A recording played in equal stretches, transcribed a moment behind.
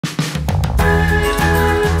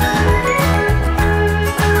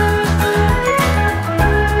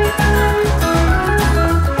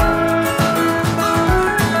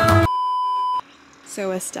So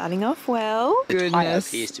we're starting off well. The tire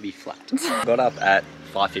appears to be flat. Got up at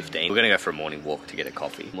 5:15. We're gonna go for a morning walk to get a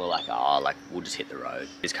coffee. We're like, we'll just hit the road.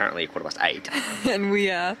 It's currently 8:15. And we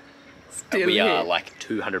are still we here. are like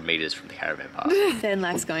 200 meters from the caravan park. Van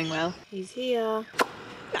life's going well. He's here.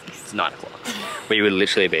 Nice. It's 9 o'clock. We would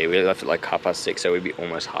literally be, we left at like 6:30, so we'd be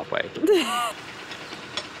almost halfway.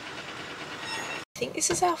 I think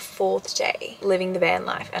this is our 4th day living the van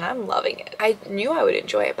life and I'm loving it. I knew I would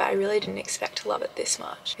enjoy it, but I really didn't expect to love it this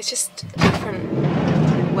much. It's just a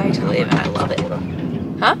different way to live and I love it.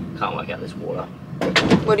 Huh? Can't work out this water.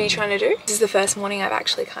 What are you trying to do? This is the first morning I've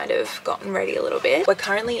actually kind of gotten ready a little bit. We're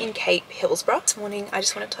currently in Cape Hillsborough. This morning I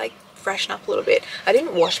just wanted to like freshen up a little bit. I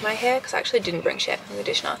didn't wash my hair because I actually didn't bring shampoo and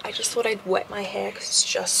conditioner. I just thought I'd wet my hair because it's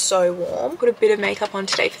just so warm. Put a bit of makeup on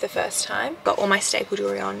today for the first time. Got all my staple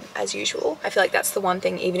jewelry on as usual. I feel like that's the one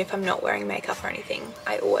thing, even if I'm not wearing makeup or anything,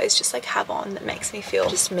 I always just like have on that makes me feel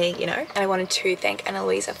just me, you know? And I wanted to thank Ana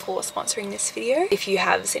Luisa for sponsoring this video. If you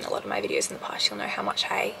have seen a lot of my videos in the past, you'll know how much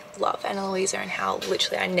I love Ana Luisa and how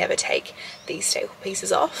literally I never take these staple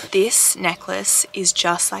pieces off. This necklace is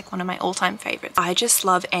just like one of my all-time favorites. I just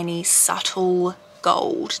love any subtle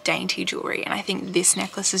gold dainty jewelry and I think this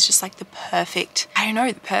necklace is just like the perfect, I don't know,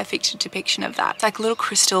 the perfect depiction of that. It's like a little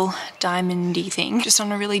crystal diamondy thing just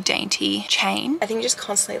on a really dainty chain. I think it just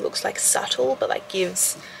constantly looks like subtle but like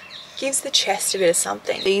gives the chest a bit of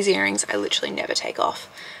something. These earrings I literally never take off.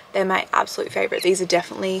 They're my absolute favorite. These are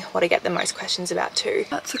definitely what I get the most questions about too.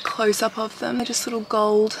 That's a close-up of them. They're just little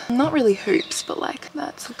gold, not really hoops, but like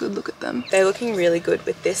that's a good look at them. They're looking really good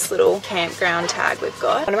with this little campground tag we've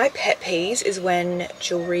got. One of my pet peeves is when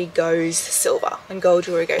jewelry goes silver. When gold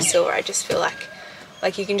jewelry goes silver, I just feel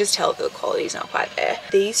like you can just tell that the quality is not quite there.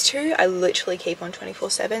 These two I literally keep on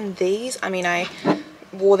 24/7. These, I mean, I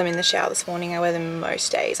wore them in the shower this morning. I wear them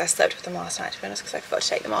most days. I slept with them last night to be honest because I forgot to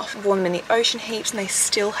take them off. I've worn them in the ocean heaps and they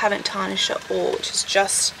still haven't tarnished at all, which is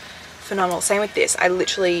just phenomenal. Same with this. I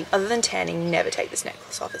literally, other than tanning, never take this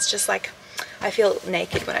necklace off. It's just like I feel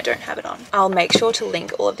naked when I don't have it on. I'll make sure to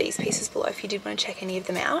link all of these pieces below if you did want to check any of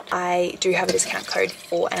them out. I do have a discount code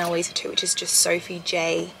for Ana Luisa too, which is just Sophie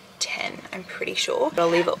J10, I'm pretty sure. But I'll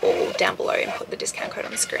leave it all down below and put the discount code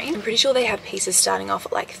on the screen. I'm pretty sure they have pieces starting off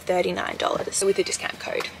at like $39 so with the discount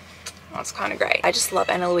code. That's kind of great. I just love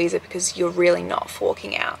Ana Luisa because you're really not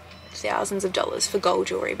forking out thousands of dollars for gold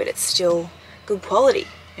jewelry, but it's still good quality,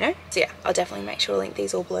 you know? So yeah, I'll definitely make sure to link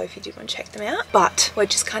these all below if you did want to check them out. But we're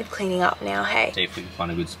just kind of cleaning up now, hey? See if we can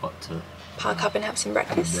find a good spot to park up and have some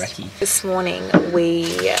breakfast. Brekkie. This morning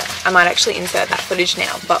I might actually insert that footage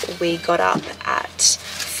now, but we got up at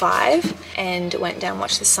 5 and went down and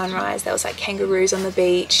watched the sunrise. There was like kangaroos on the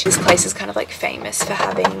beach. This place is kind of like famous for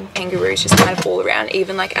having kangaroos just kind of all around,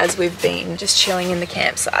 even like as we've been just chilling in the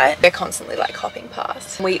campsite. They're constantly like hopping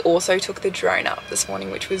past. We also took the drone up this morning,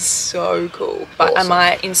 which was so cool. But awesome. I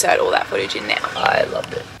might insert all that footage in now. I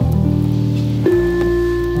loved it.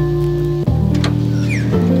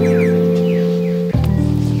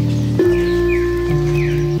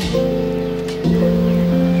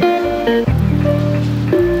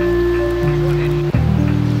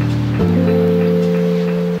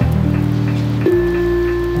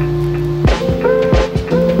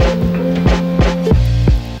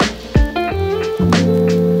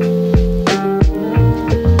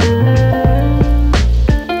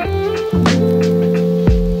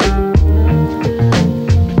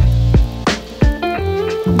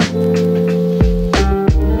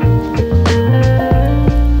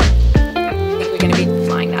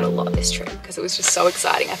 So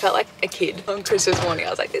exciting. I felt like a kid on Christmas morning. I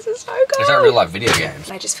was like, this is so good. Is that real life video games?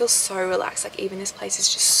 And I just feel so relaxed. Like even this place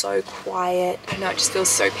is just so quiet. I don't know, it just feels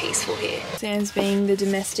so peaceful here. Sam's being the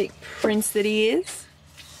domestic prince that he is.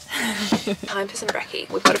 Time for some brekkie.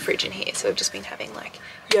 We've got a fridge in here, so we've just been having like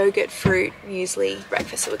yogurt, fruit, muesli,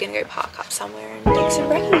 breakfast. So we're gonna go park up somewhere and make some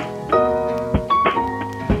brekkie.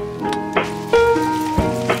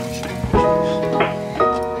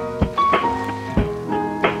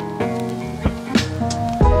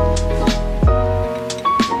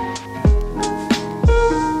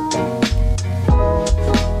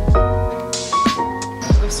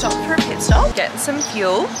 Getting some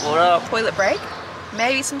fuel. What up? Toilet break.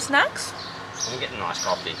 Maybe some snacks. I'm getting a nice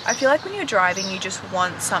coffee. I feel like when you're driving you just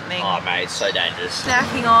want something. Oh mate, it's so dangerous.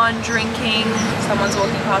 Snacking on, drinking. Someone's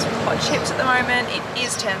walking past with hot chips at the moment. It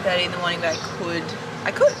is 10:30 in the morning, but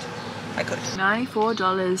I could.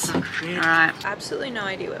 $94. Alright. Absolutely no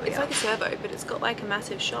idea where we are. It's like a servo, but it's got like a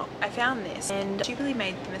massive shop. I found this and stupidly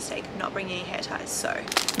made the mistake of not bringing any hair ties, so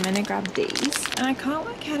I'm gonna grab these. And I can't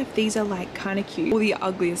work out if these are like kind of cute or the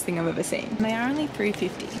ugliest thing I've ever seen. And they are only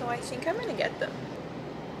 $3.50. So I think I'm gonna get them.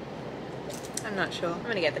 I'm not sure. I'm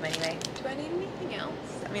gonna get them anyway. Do I need anything else?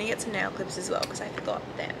 I'm gonna get some nail clips as well because I forgot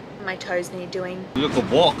them. My toes need doing. You look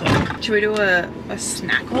a walk. Should we do a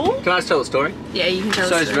snack haul? Can I just tell a story? Yeah, you can tell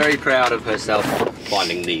So us. she's very proud of herself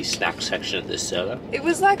finding the snack section at this server. It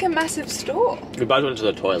was like a massive store. We both went to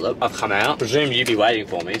the toilet. I've come out. Presumed you'd be waiting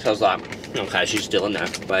for me. So I was like, okay, she's still in there.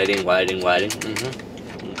 Waiting.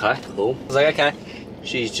 Okay, cool. I was like, okay.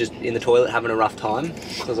 She's just in the toilet having a rough time.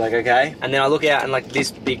 I was like, okay. And then I look out and like this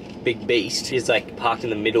big beast is like parked in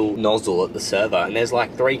the middle nozzle at the server. And there's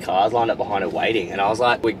like 3 cars lined up behind her waiting. And I was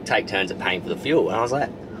like, we take turns at paying for the fuel. And I was like,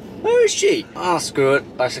 where is she? Oh, screw it.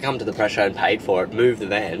 I succumbed to the pressure and paid for it. Moved the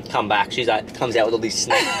van. Come back. She's like, comes out with all these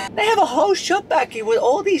snacks. They have a whole shop back here with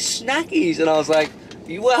all these snackies. And I was like,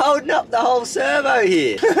 you were holding up the whole servo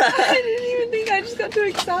here. I didn't even think. I just got too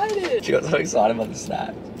excited. She got so excited about the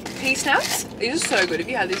snack. Pea snacks. These are so good. Have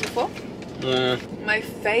you had these before? My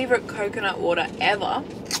favourite coconut water ever.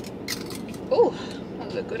 Oh, that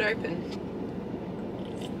was a good open.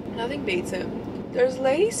 Nothing beats it. There's a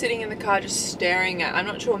lady sitting in the car just staring at, I'm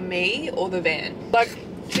not sure, me or the van. Like,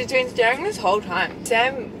 she's been staring this whole time.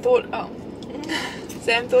 Sam thought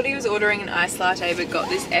he was ordering an iced latte but got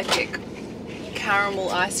this epic caramel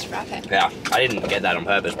iced frappe. Yeah, I didn't get that on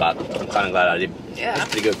purpose, but I'm kind of glad I did. Yeah.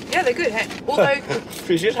 It's pretty good. Yeah, they're good, hey? Although,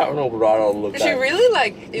 She's just having all right on the look. she really,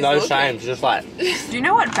 like, is No looking. shame, she's just like... Do you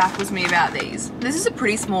know what baffles me about these? This is a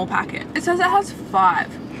pretty small packet. It says it has 5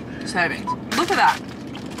 servings. Look at that.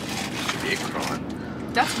 Big crime.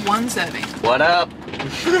 That's 1 serving. What up?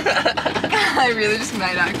 I really just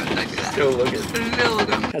made eye contact with that. Still looking. Still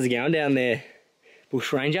looking. How's it going down there,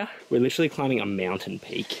 Bush Ranger? We're literally climbing a mountain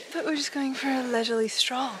peak. But we're just going for a leisurely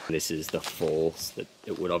stroll. This is the falls that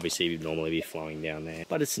it would obviously normally be flowing down there,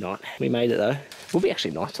 but it's not. We made it though. It would be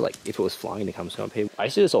actually nice to, like, if it was flying, to come swim up here. I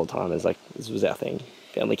used to do this all the time. It's like, this was our thing.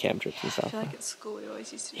 Family camp trips and stuff. I feel like at school we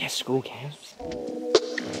always used to do. Yeah, school camps.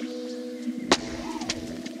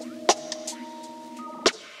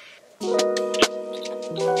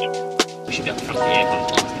 We should be up front of the aircon.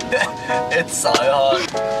 It's so hot.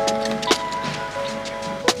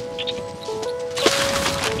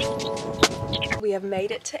 We have made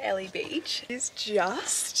it to Ellie Beach. It's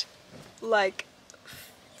just like,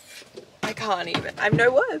 I can't even. I have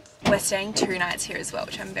no words. We're staying 2 nights here as well,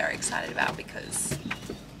 which I'm very excited about because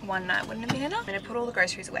 1 night wouldn't have been enough. I'm gonna put all the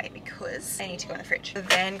groceries away because I need to go in the fridge. The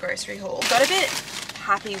van grocery haul. Got a bit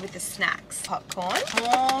happy with the snacks. Popcorn,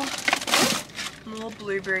 more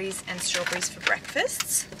blueberries and strawberries for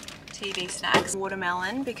breakfasts. TV snacks,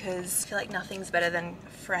 watermelon because I feel like nothing's better than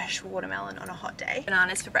fresh watermelon on a hot day.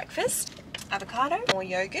 Bananas for breakfast, avocado, more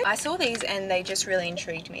yogurt. I saw these and they just really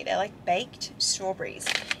intrigued me. They're like baked strawberries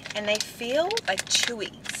and they feel like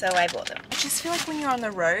chewy, so I bought them. I just feel like when you're on the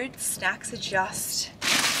road, snacks are just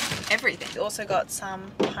everything. We also got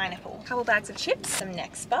some pineapple, a couple bags of chips, some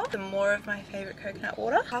Next Bar, some more of my favorite coconut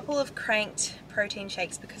water, a couple of Cranked protein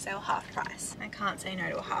shakes because they were half price. I can't say no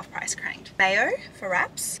to a half price Cranked. Mayo for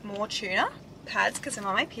wraps, more tuna, pads because I'm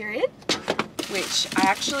on my period, which I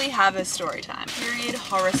actually have a story time. Period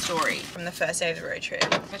horror story from the first day of the road trip,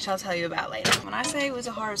 which I'll tell you about later. When I say it was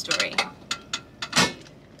a horror story,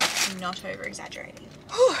 I'm not over exaggerating.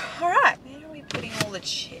 All right, where are we putting all the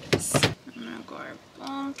chips? I'm gonna go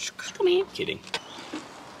bunch. Come here. Kidding.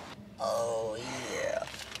 Oh yeah.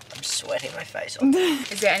 I'm sweating my face off.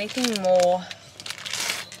 Is there anything more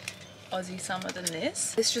Aussie summer than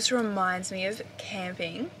this? This just reminds me of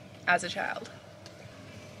camping as a child.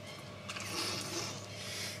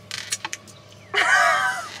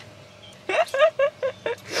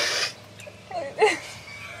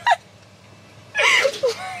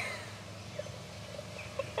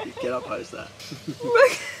 Get up, post that.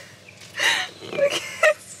 Look at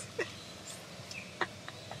this.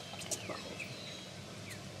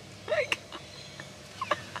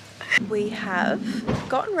 We have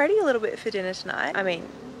gotten ready a little bit for dinner tonight. I mean,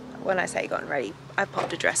 when I say gotten ready, I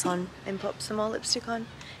popped a dress on and popped some more lipstick on.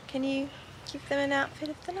 Can you give them an outfit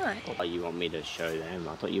of the night? Oh, you want me to show them?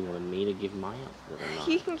 I thought you wanted me to give my outfit of the night.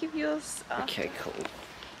 You can give yours after. Okay, cool.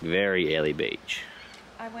 Very early beach.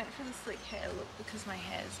 I went for the slick hair look because my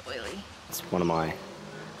hair is oily. It's one of my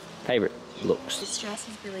favourite looks. This dress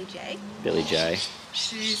is Billy J. Billy J.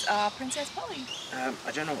 Shoes are Princess Polly.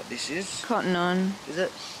 I don't know what this is. Cotton on. Is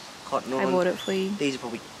it? Cotton on. I bought it for you. These are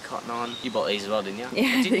probably cotton on. You bought these as well, didn't you?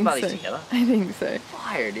 Yeah, I Did you buy think these so. together? I think so.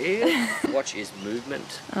 Fire, dude. Watch is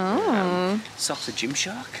Movement. Oh. Socks are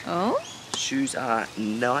Gymshark. Oh? Shoes are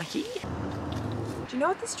Nike. Do you know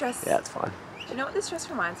what this dress? Yeah, it's fine. Do you know what this dress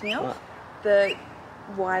reminds me of? What? The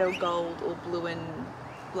white or gold or blue and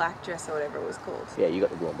black dress or whatever it was called. Yeah, you got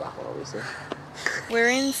the blue and black one, obviously. We're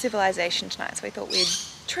in Civilization tonight, so we thought we'd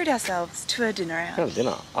treat ourselves to a dinner out. Kind of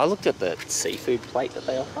dinner. I looked at the seafood plate that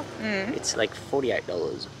they offer. It's like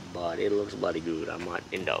 $48, but it looks bloody good. I might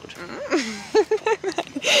indulge. I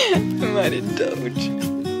might indulge.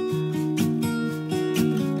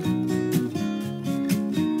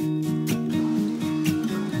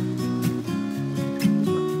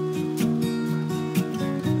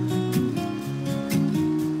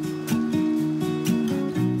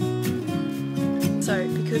 So,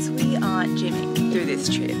 because we aren't gymming through this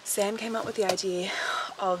trip, Sam came up with the idea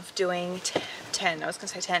of doing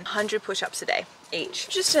 100 push-ups a day each.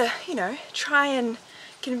 Just to, you know, try and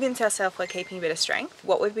convince ourselves we're keeping a bit of strength.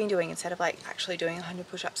 What we've been doing, instead of like actually doing 100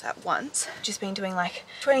 push-ups at once, just been doing like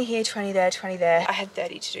 20 here, 20 there, 20 there. I had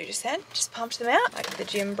 30 to do just then. Just pumped them out like the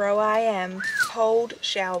gym bro I am. Cold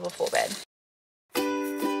shower before bed.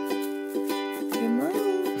 Good morning.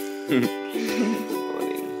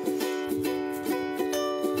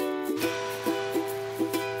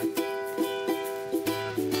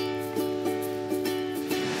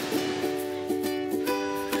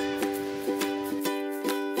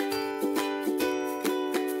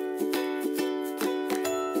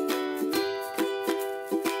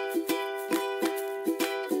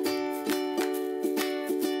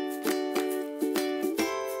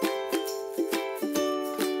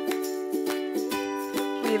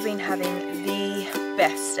 We've been having the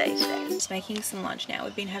best day today. Just making some lunch now.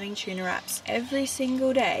 We've been having tuna wraps every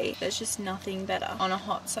single day. There's just nothing better on a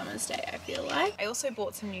hot summer's day, I feel like. I also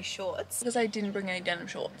bought some new shorts because I didn't bring any denim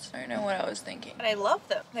shorts. I don't know what I was thinking. But I love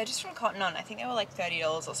them. They're just from Cotton On. I think they were like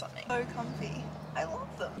 $30 or something. So comfy. I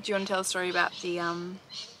love them. Do you want to tell a story about the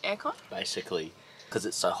aircon? Basically, because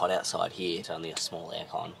it's so hot outside here, it's only a small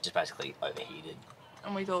aircon. Just basically overheated.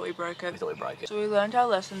 And we thought we broke it. We thought we broke it. So we learned our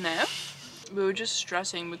lesson there. We were just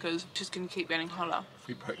stressing because it's just going to keep getting hotter. If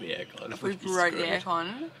we broke the aircon. If we broke the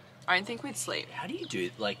aircon, I don't think we'd sleep. How do you do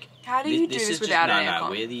like? How do you do this without an aircon?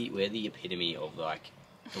 No, we're the epitome of like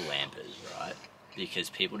the lampers, right? Because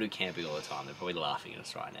people do camping all the time. They're probably laughing at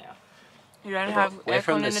us right now. You don't have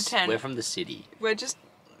aircon in a tent. We're from the city. We're just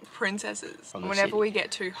princesses. Whenever we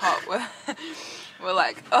get too hot, we're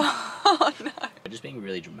like, oh no. We're just being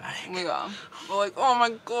really dramatic. We are. We're like, oh my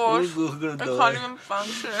gosh, I can't even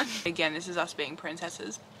function. Again, this is us being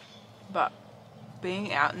princesses, but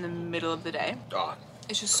being out in the middle of the day,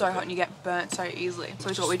 it's just so hot and you get burnt so easily. So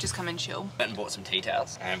we thought we'd just come and chill. Went and bought some tea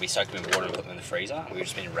towels and we soaked them in water and put them in the freezer. We've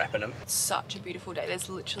just been wrapping them. It's such a beautiful day. There's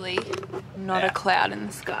literally not a cloud in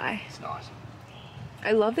the sky. It's nice.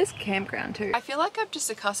 I love this campground too. I feel like I'm just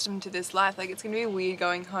accustomed to this life. Like it's gonna be weird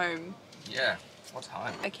going home. Yeah. What's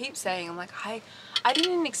home? I keep saying, I'm like, I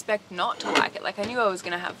didn't expect not to like it. Like I knew I was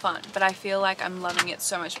gonna have fun, but I feel like I'm loving it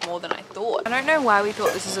so much more than I thought. I don't know why we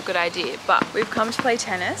thought this is a good idea, but we've come to play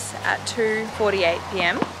tennis at 2:48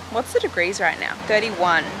 p.m. What's the degrees right now?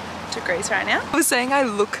 31 degrees right now. I was saying I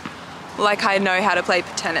look like I know how to play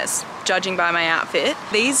tennis, judging by my outfit.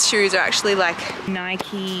 These shoes are actually like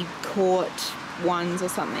Nike court ones or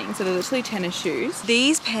something, so they're literally tennis shoes.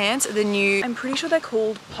 These pants are the new, I'm pretty sure they're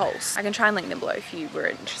called Pulse. I can try and link them below if you were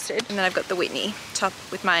interested. And then I've got the Whitney top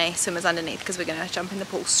with my swimmers underneath because we're gonna jump in the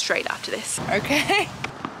pool straight after this. Okay.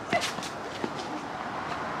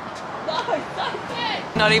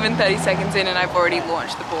 Not even 30 seconds in and I've already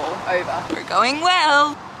launched the ball over. We're going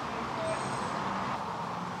well.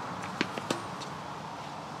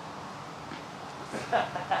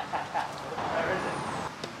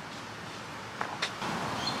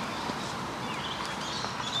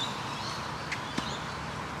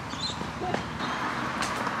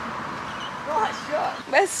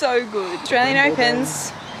 We're so good. Australian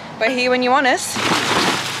Opens. We're here when you want us.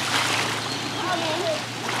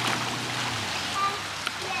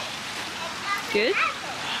 Good?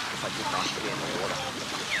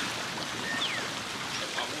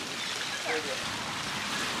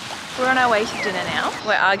 We're on our way to dinner now.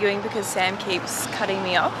 We're arguing because Sam keeps cutting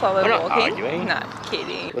me off while we're walking. Not arguing. No,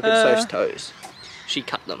 kidding. Look at Soph's toes. She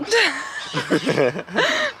cut them.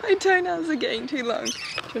 My toenails are getting too long. Do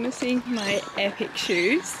you want to see my epic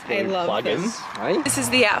shoes? I love them. Right? This is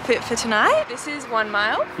the outfit for tonight. This is 1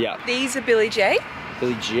 Mile. Yeah. These are Billy J.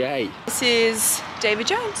 Billy J. This is David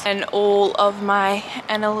Jones. And all of my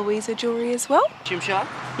Ana Luisa jewelry as well. Gymshark.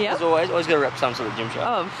 Yeah. As always got to rep some sort of Gymshark.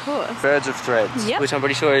 Oh, of course. Birds of Threads. Yep. Which I'm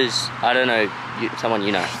pretty sure is, I don't know, someone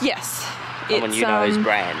you know. Yes. Someone you know's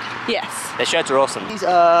brand. Yes. Their shirts are awesome. These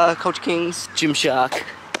are Culture Kings, Gymshark,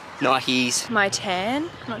 Nikes. My tan,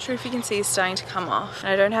 I'm not sure if you can see, is starting to come off.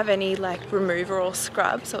 And I don't have any like remover or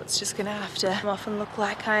scrub, so it's just gonna have to come off and look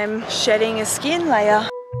like I'm shedding a skin layer.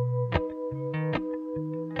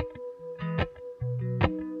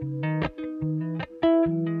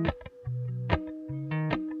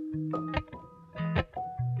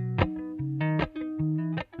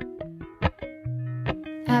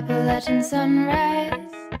 Appalachian sunrise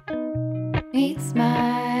meets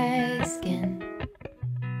my skin.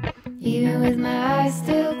 Even with my eyes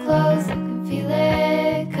still closed, I can feel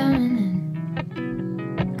it coming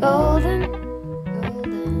in. Golden,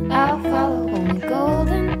 golden, I'll follow only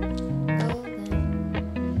golden, golden,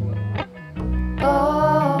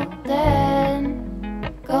 golden,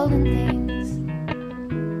 golden things.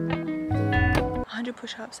 100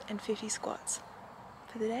 push-ups and 50 squats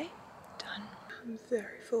for the day. Done. I'm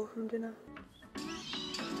very full from dinner.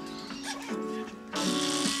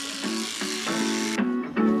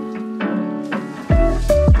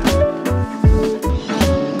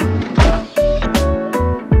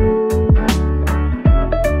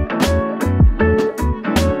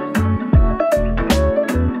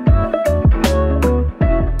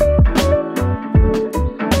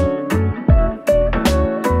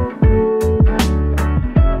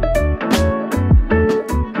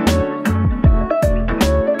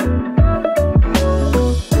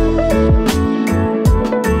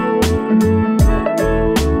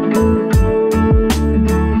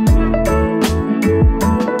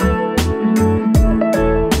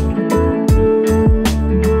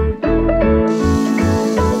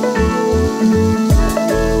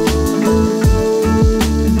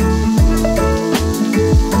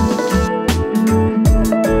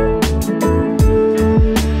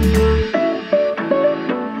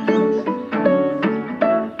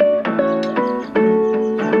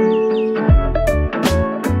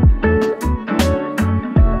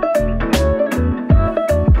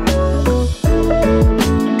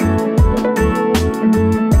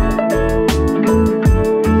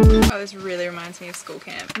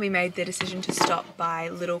 We made the decision to stop by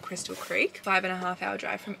Little Crystal Creek, 5.5 hour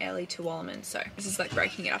drive from Early to Wallerman. So this is like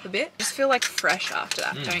breaking it up a bit. I just feel like fresh after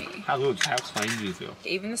that, don't you? How good? How clean do you feel?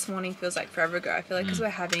 Even this morning feels like forever ago. I feel like because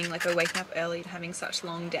we're waking up early and having such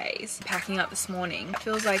long days, packing up this morning, it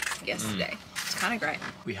feels like yesterday. It's kind of great.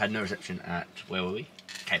 We had no reception at, where were we?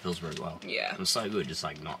 Cape Hillsborough as well. Yeah. It was so good, just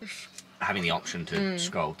like not having the option to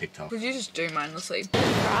scroll TikTok. Would you just do mindlessly?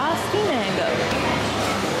 Frosty mango.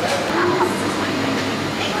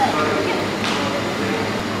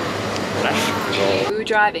 We were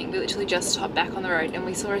driving, we literally just stopped back on the road and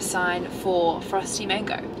we saw a sign for Frosty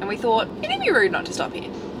Mango. And we thought, it'd be rude not to stop here.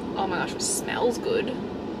 Oh my gosh, it smells good.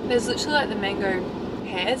 There's literally like the mango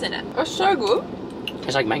hairs in it. It's so good.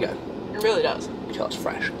 Tastes like mango. It really does. Until it's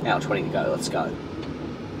fresh. Now it's ready to go, let's go.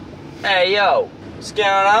 Hey yo, what's going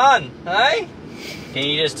on, hey? Can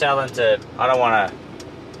you just tell them to, I don't wanna,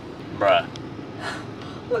 bruh.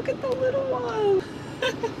 Look at the little one.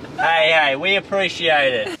 Hey, we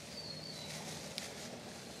appreciate it.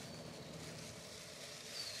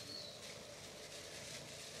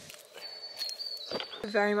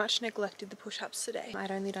 Very much neglected the push-ups today.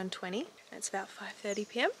 I'd only done 20 and it's about 5:30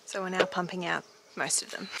 p.m. So we're now pumping out most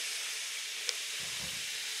of them.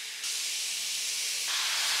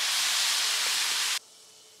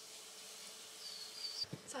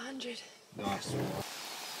 It's 100. Nice.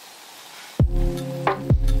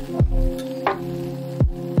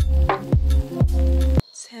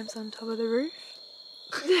 Sam's on top of the roof.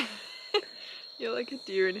 You're like a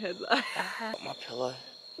deer in headlights. Got my pillow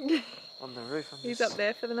on the roof. He's up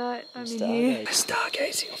there for the night. I'm in here.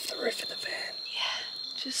 Stargazing off the roof of the van. Yeah,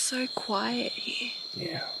 just so quiet here.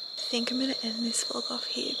 Yeah. I think I'm gonna end this vlog off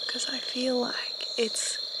here because I feel like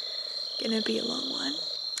it's gonna be a long one.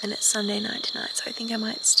 And it's Sunday night tonight, so I think I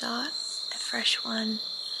might start a fresh one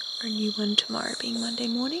or a new one tomorrow, being Monday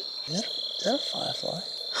morning. Is that a firefly?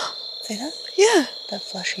 See that? Yeah. That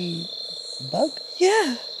flashy bug?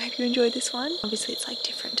 Yeah. I hope you enjoyed this one. Obviously it's like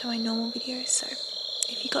different to my normal videos, so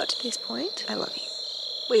if you got to this point, I love you.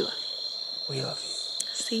 We love you. We love you.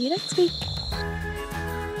 See you next week.